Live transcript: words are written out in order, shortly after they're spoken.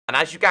And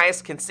as you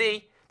guys can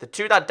see, the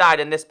 2 that died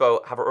in this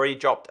boat have already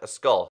dropped a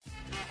skull.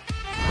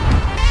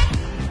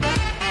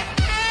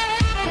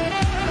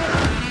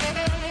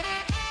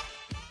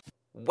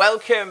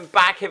 Welcome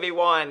back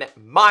everyone,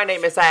 my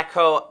name is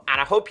Echo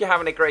and I hope you're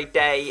having a great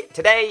day.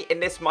 Today in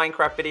this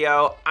Minecraft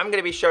video, I'm going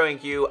to be showing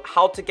you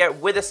how to get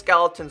wither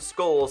skeleton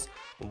skulls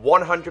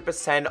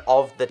 100%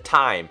 of the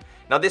time.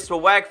 Now this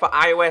will work for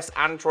iOS,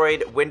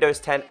 Android, Windows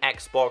 10,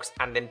 Xbox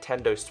and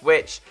Nintendo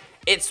Switch.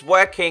 It's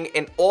working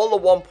in all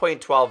the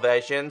 1.12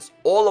 versions,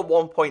 all the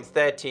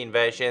 1.13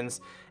 versions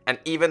and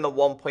even the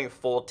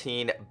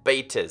 1.14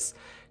 betas.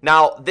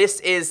 Now, this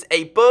is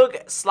a bug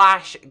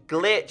slash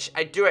glitch.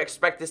 I do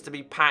expect this to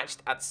be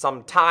patched at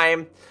some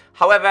time.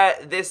 However,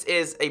 this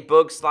is a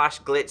bug slash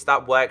glitch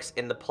that works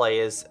in the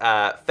player's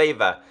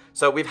favor.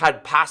 So we've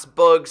had past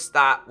bugs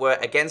that were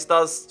against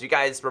us. Do you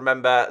guys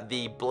remember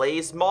the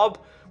Blaze mob?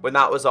 When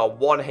that was a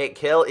one-hit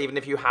kill, even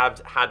if you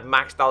had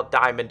maxed out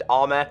diamond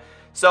armor.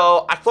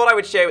 So I thought I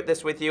would share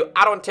this with you.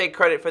 I don't take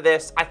credit for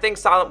this. I think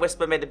Silent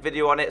Whisper made a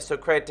video on it, so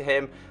credit to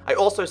him. I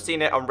also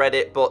seen it on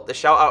Reddit, but the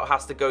shout out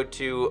has to go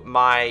to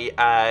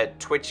my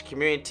Twitch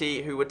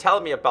community who were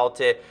telling me about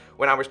it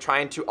when I was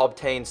trying to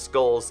obtain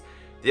skulls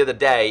the other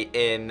day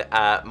in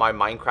my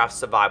Minecraft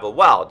survival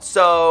world.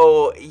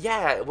 So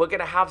yeah, we're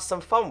gonna have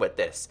some fun with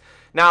this.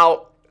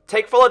 Now,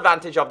 take full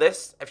advantage of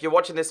this. If you're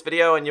watching this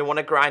video and you want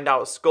to grind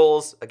out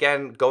skulls,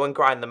 again, go and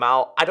grind them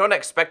out. I don't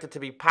expect it to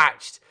be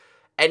patched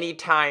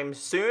anytime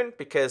soon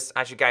because,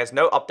 as you guys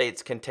know,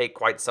 updates can take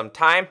quite some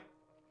time.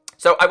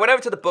 So I went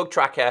over to the bug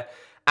tracker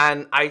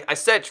and I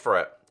searched for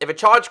it. If a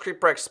charge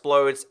creeper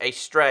explodes a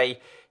stray,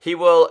 he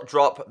will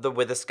drop the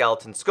wither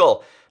skeleton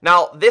skull.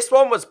 Now, this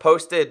one was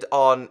posted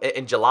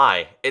in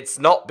July. It's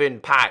not been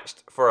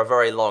patched for a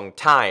very long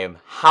time.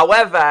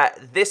 However,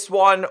 this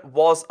one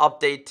was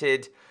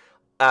updated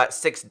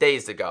 6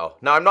 days ago.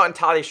 Now, I'm not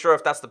entirely sure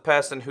if that's the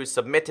person who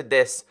submitted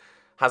this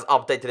has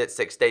updated it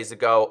 6 days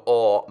ago,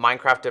 or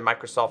Minecraft and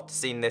Microsoft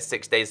seen this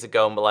 6 days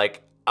ago and were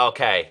like,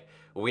 okay,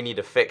 we need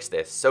to fix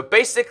this. So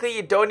basically,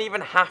 you don't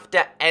even have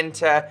to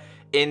enter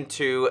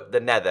into the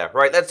Nether,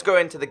 right? Let's go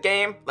into the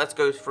game. Let's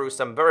go through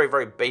some very,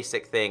 very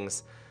basic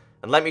things.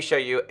 And let me show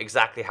you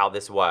exactly how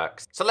this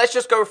works. So let's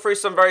just go through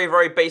some very,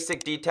 very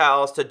basic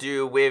details to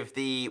do with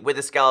the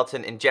wither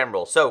skeleton in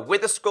general. So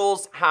wither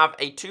skulls have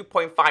a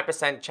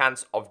 2.5%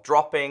 chance of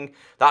dropping.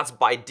 That's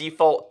by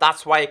default.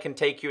 That's why it can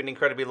take you an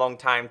incredibly long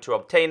time to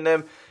obtain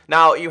them.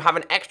 Now, you have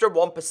an extra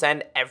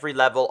 1% every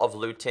level of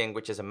looting,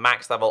 which is a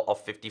max level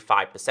of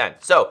 55%.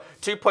 So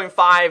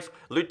 2.5,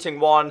 looting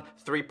 1,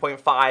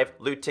 3.5,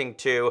 looting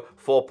 2,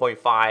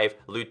 4.5,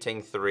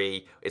 looting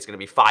 3. It's going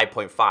to be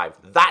 5.5.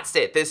 That's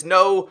it. There's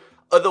no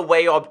other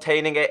way of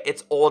obtaining it.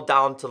 It's all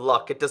down to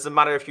luck. It doesn't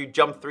matter if you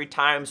jump 3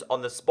 times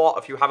on the spot,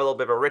 if you have a little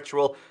bit of a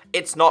ritual,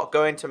 it's not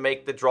going to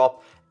make the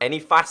drop any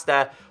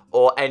faster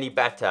or any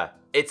better.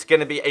 It's going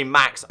to be a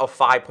max of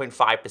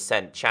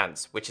 5.5%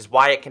 chance, which is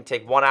why it can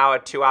take 1 hour,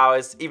 2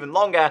 hours, even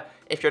longer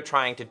if you're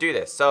trying to do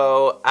this.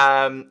 So,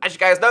 as you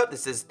guys know,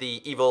 this is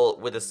the evil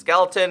wither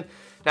skeleton.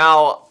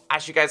 Now,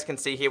 as you guys can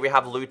see here, we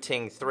have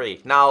looting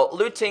 3. Now,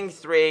 looting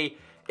 3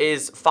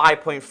 is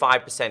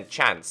 5.5%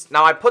 chance.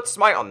 Now, I put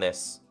smite on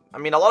this. I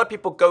mean, a lot of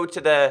people go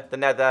to the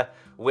Nether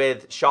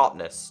with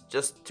sharpness.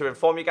 Just to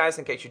inform you guys,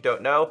 in case you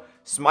don't know,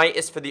 smite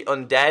is for the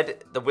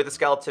undead. The wither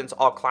skeletons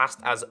are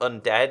classed as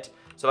undead.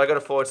 So if I go to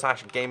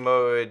 /game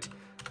mode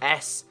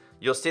S,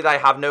 you'll see that I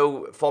have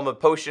no form of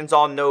potions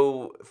on,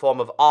 no form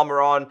of armor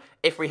on.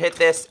 If we hit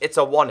this, it's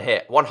a one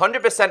hit.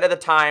 100% of the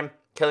time,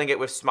 killing it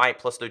with smite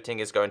plus looting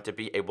is going to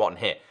be a one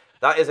hit.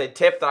 That is a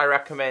tip that I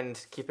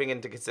recommend keeping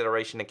into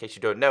consideration in case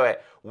you don't know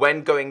it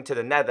when going to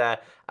the Nether.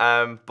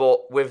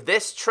 But with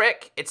this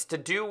trick, it's to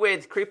do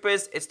with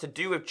creepers, it's to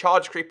do with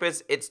charge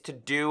creepers, it's to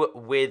do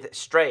with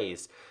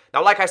strays.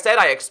 Now, like I said,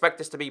 I expect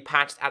this to be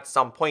patched at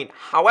some point.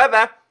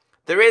 However,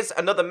 there is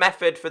another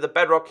method for the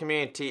Bedrock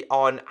community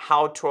on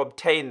how to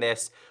obtain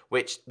this,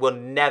 which will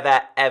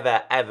never,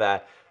 ever,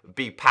 ever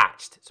be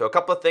patched. So a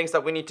couple of things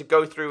that we need to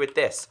go through with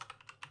this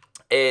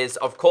is,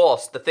 of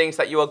course, the things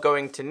that you are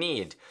going to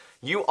need.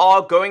 You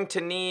are going to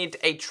need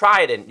a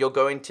trident. You're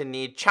going to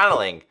need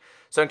channeling.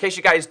 So in case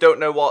you guys don't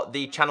know what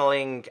the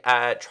channeling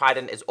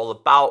trident is all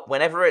about,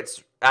 whenever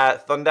it's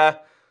thunder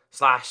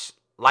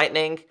 /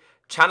 lightning,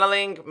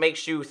 channeling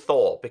makes you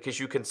Thor because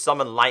you can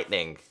summon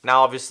lightning.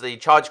 Now, obviously,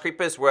 charge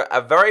creepers were a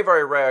very,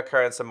 very rare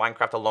occurrence in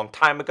Minecraft a long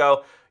time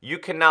ago. You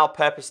can now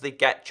purposely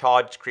get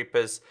charge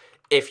creepers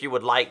if you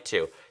would like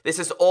to. This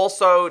is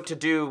also to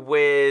do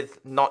with,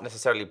 not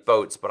necessarily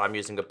boats, but I'm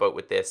using a boat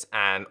with this,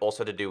 and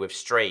also to do with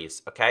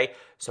strays, okay?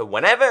 So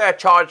whenever a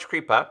charge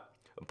creeper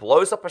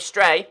blows up a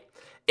stray,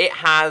 it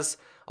has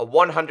a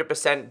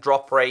 100%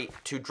 drop rate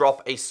to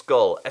drop a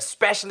skull,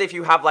 especially if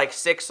you have like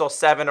 6 or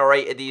 7 or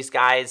 8 of these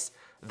guys.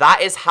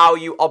 That is how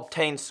you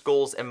obtain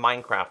skulls in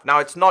Minecraft. Now,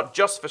 it's not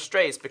just for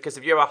strays, because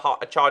if you have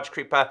a charge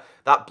creeper,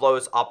 that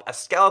blows up a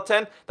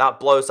skeleton, that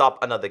blows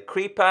up another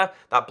creeper,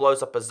 that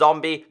blows up a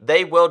zombie,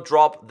 they will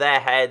drop their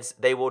heads,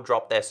 they will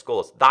drop their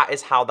skulls. That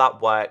is how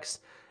that works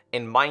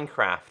in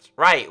Minecraft?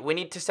 Right, we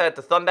need to set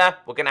the thunder.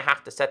 We're going to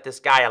have to set this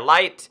guy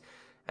alight,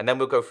 and then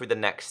we'll go through the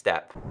next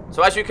step.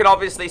 So as you can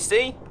obviously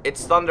see,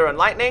 it's thunder and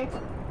lightning.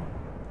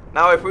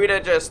 Now, if we were to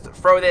just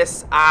throw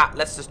this at,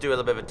 let's just do a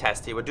little bit of a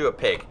test here. We'll do a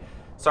pig.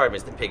 Sorry,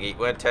 Mr. Piggy.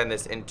 We're going to turn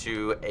this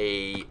into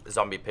a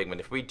zombie pigman.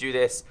 If we do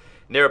this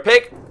near a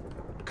pig,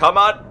 come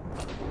on.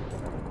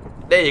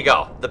 There you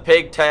go. The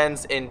pig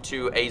turns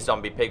into a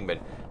zombie pigman.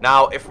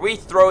 Now, if we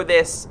throw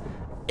this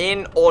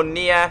in or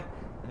near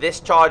this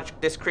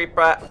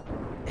creeper,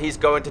 he's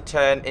going to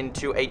turn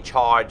into a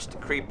charged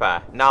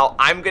creeper. Now,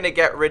 I'm going to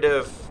get rid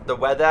of the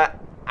weather,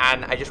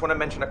 and I just want to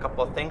mention a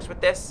couple of things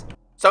with this.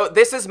 So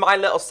this is my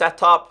little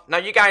setup. Now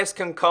you guys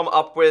can come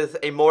up with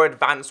a more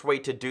advanced way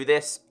to do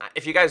this.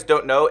 If you guys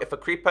don't know, if a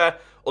creeper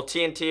or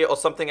TNT or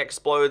something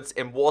explodes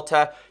in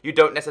water, you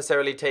don't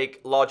necessarily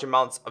take large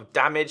amounts of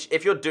damage.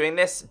 If you're doing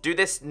this, do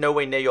this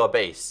nowhere near your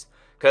base,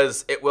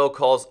 because it will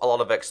cause a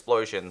lot of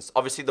explosions.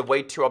 Obviously, the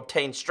way to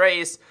obtain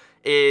strays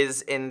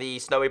is in the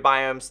snowy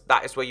biomes.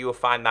 That is where you will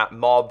find that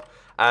mob.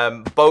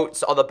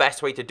 Boats are the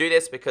best way to do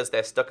this because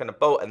they're stuck in a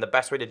boat, and the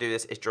best way to do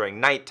this is during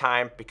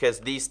nighttime,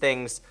 because these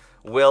things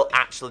will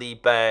actually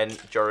burn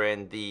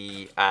during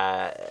the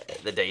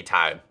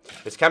daytime.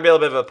 This can be a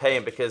little bit of a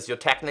pain because you're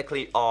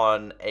technically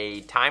on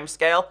a time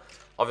scale.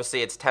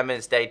 Obviously, it's 10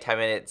 minutes day, 10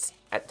 minutes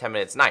at 10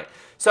 minutes night.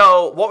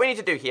 So what we need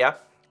to do here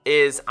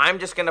is I'm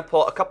just going to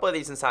put a couple of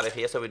these inside of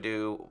here. So we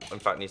do, in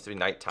fact, it needs to be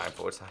nighttime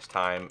 /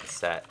 time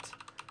set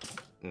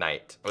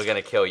night. We're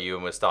going to kill you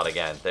and we'll start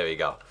again. There we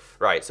go.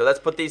 Right, so let's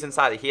put these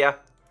inside of here.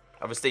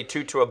 Obviously,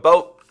 2 to a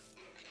boat.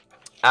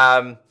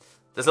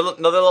 There's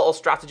another little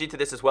strategy to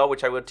this as well,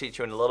 which I will teach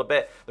you in a little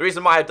bit. The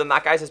reason why I've done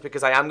that, guys, is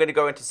because I am going to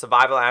go into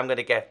survival. I am going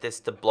to get this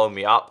to blow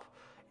me up.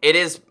 It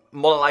is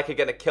more than likely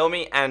going to kill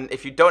me, and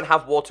if you don't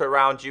have water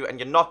around you and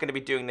you're not going to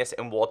be doing this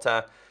in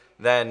water,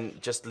 then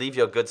just leave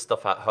your good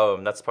stuff at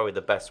home. That's probably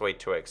the best way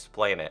to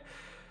explain it.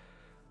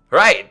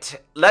 Right,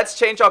 let's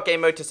change our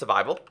game mode to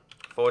survival.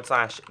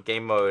 /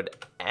 game mode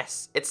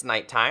S. It's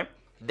nighttime.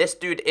 This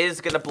dude is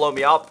going to blow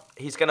me up.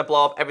 He's going to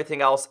blow up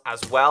everything else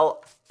as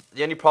well.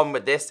 The only problem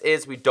with this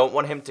is we don't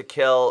want him to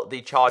kill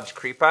the charged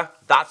creeper.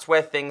 That's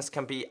where things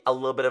can be a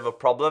little bit of a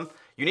problem.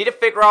 You need to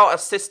figure out a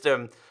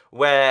system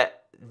where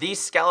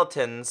these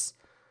skeletons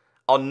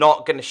are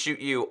not going to shoot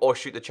you or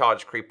shoot the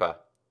charged creeper.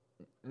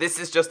 This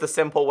is just the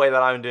simple way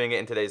that I'm doing it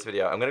in today's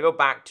video. I'm going to go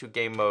back to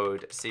game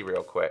mode C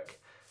real quick.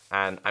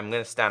 And I'm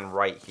going to stand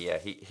right here.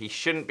 He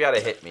shouldn't be able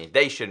to hit me.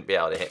 They shouldn't be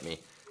able to hit me.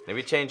 And if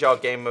we change our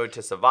game mode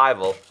to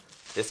survival,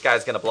 this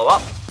guy's going to blow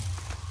up.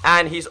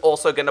 And he's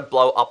also going to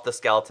blow up the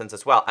skeletons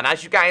as well. And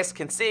as you guys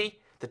can see,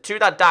 the 2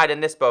 that died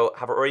in this boat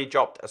have already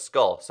dropped a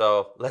skull.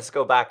 So let's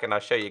go back and I'll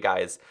show you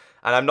guys.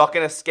 And I'm not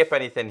going to skip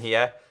anything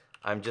here.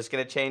 I'm just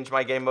going to change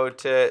my game mode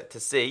to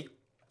C.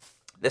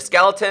 The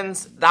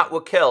skeletons that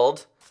were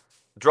killed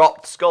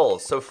dropped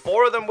skulls. So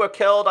 4 of them were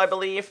killed, I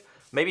believe.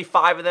 Maybe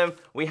 5 of them.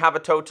 We have a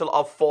total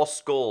of 4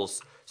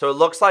 skulls. So it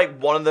looks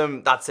like one of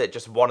them, that's it.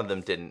 Just one of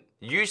them didn't.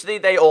 Usually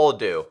they all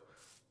do.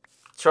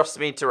 Trust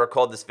me to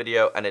record this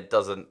video and it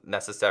doesn't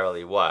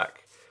necessarily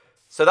work.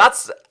 So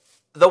that's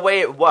the way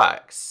it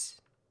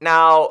works.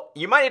 Now,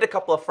 you might need a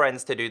couple of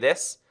friends to do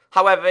this.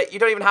 However, you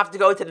don't even have to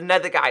go to the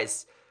Nether,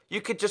 guys.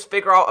 You could just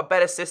figure out a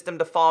better system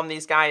to farm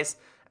these guys.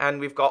 And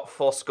we've got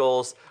 4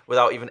 skulls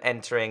without even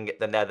entering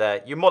the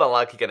Nether. You're more than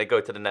likely going to go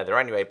to the Nether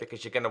anyway,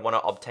 because you're going to want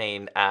to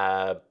obtain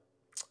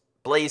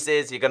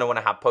blazes. You're going to want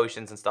to have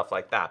potions and stuff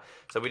like that.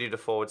 So we do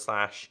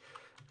the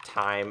 /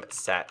 time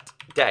set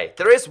day.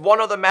 There is one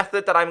other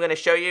method that I'm going to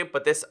show you,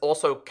 but this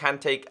also can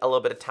take a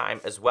little bit of time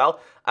as well.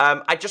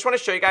 I just want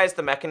to show you guys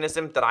the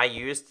mechanism that I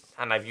used,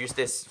 and I've used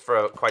this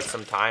for quite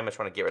some time. I just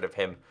want to get rid of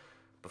him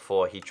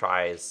before he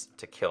tries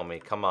to kill me.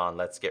 Come on,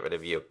 let's get rid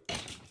of you.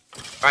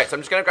 Alright, so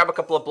I'm just going to grab a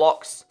couple of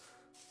blocks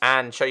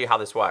and show you how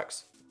this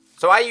works.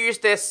 So I use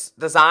this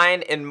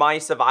design in my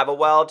survival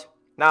world.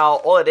 Now,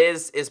 all it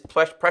is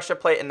pressure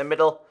plate in the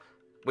middle,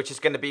 which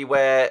is going to be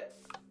where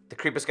the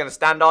creeper's going to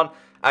stand on.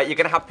 You're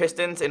going to have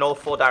pistons in all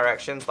 4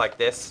 directions like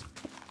this.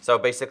 So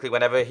basically,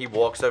 whenever he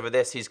walks over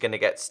this, he's going to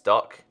get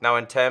stuck. Now,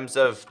 in terms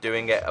of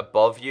doing it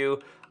above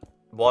you,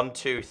 1,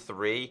 2,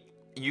 3,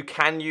 you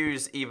can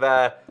use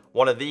either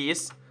one of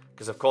these.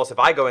 Because, of course, if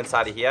I go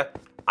inside of here,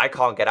 I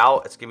can't get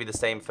out. It's going to be the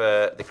same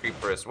for the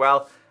creeper as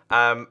well.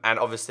 And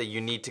obviously, you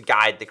need to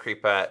guide the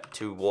creeper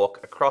to walk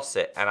across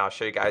it. And I'll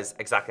show you guys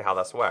exactly how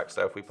this works.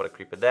 So if we put a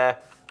creeper there,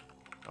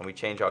 and we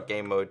change our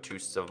game mode to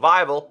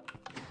survival,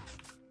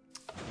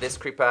 this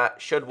creeper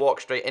should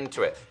walk straight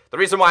into it. The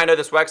reason why I know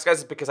this works, guys,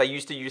 is because I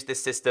used to use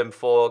this system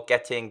for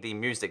getting the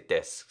music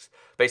discs.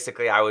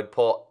 Basically, I would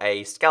put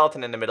a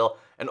skeleton in the middle,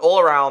 and all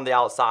around the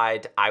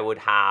outside, I would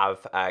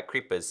have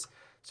creepers.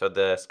 So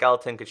the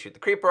skeleton could shoot the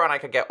creeper, and I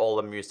could get all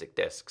the music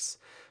discs.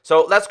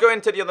 So let's go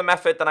into the other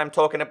method that I'm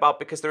talking about,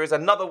 because there is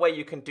another way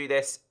you can do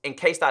this in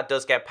case that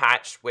does get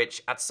patched,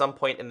 which at some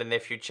point in the near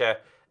future,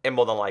 it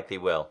more than likely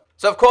will.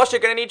 So, of course,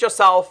 you're going to need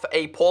yourself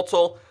a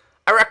portal.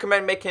 I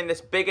recommend making this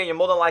bigger. You're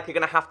more than likely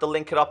going to have to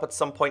link it up at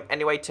some point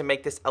anyway to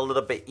make this a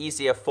little bit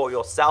easier for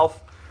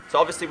yourself. So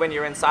obviously when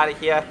you're inside of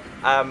here,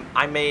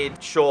 I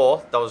made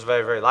sure, that was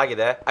very, very laggy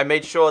there. I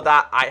made sure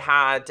that I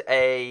had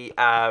a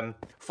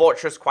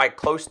fortress quite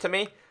close to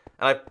me.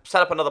 And I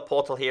set up another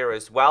portal here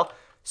as well.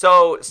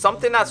 So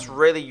something that's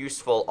really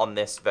useful on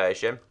this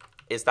version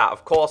is that,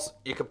 of course,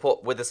 you can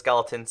put wither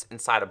skeletons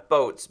inside of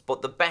boats.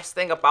 But the best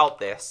thing about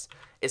this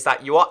is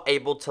that you are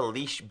able to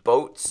leash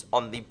boats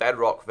on the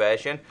bedrock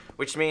version,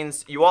 which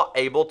means you are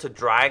able to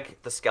drag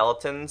the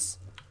skeletons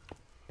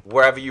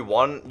wherever you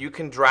want. You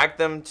can drag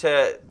them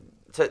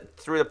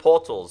through the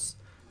portals.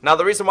 Now,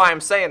 the reason why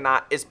I'm saying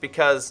that is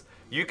because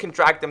you can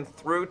drag them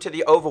through to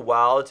the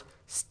overworld,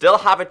 still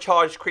have a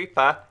charged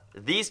creeper.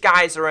 These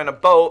guys are in a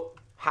boat,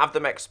 have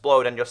them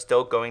explode, and you're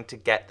still going to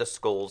get the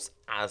skulls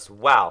as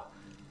well.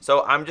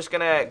 So I'm just going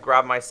to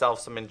grab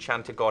myself some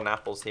enchanted golden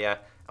apples here,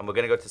 and we're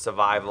going to go to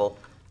survival,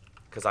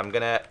 because I'm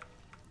going to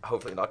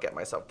hopefully not get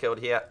myself killed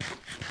here.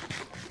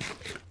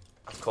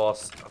 Of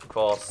course,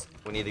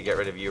 we need to get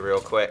rid of you real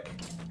quick.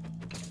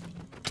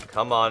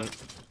 Come on.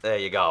 There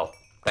you go.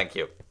 Thank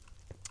you.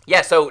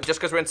 Yeah, so just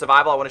because we're in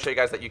survival, I want to show you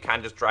guys that you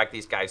can just drag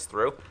these guys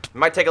through. It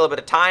might take a little bit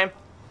of time.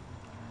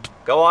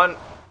 Go on.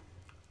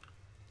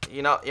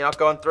 You're not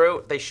going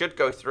through. They should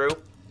go through.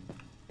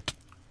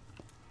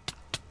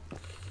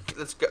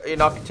 Let's go. You're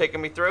not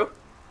taking me through.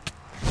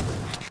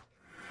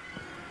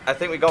 I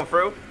think we've gone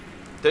through.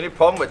 The only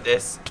problem with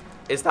this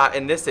is that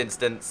in this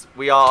instance,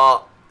 we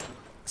are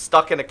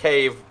stuck in a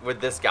cave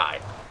with this guy.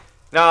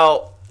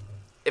 Now,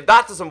 if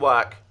that doesn't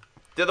work,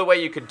 the other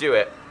way you could do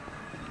it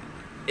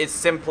is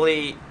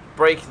simply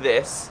break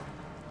this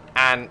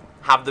and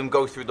have them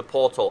go through the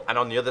portal, and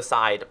on the other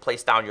side,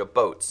 place down your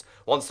boats.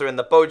 Once they're in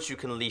the boats, you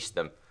can leash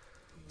them.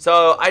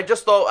 So I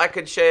just thought I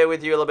could share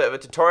with you a little bit of a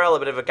tutorial, a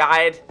bit of a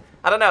guide.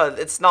 I don't know,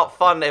 it's not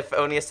fun if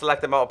only a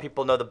select amount of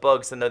people know the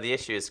bugs and know the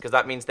issues, because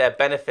that means they're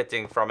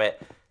benefiting from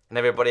it, and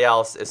everybody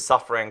else is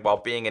suffering while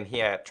being in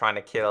here trying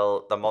to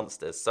kill the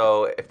monsters.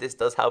 So if this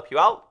does help you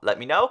out, let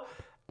me know.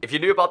 If you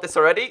knew about this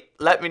already,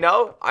 let me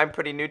know. I'm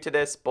pretty new to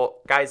this,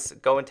 but guys,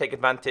 go and take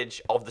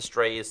advantage of the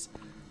strays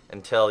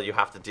until you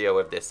have to deal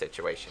with this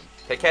situation.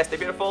 Take care, stay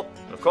beautiful,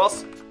 and of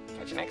course,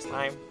 catch you next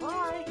time.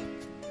 Bye.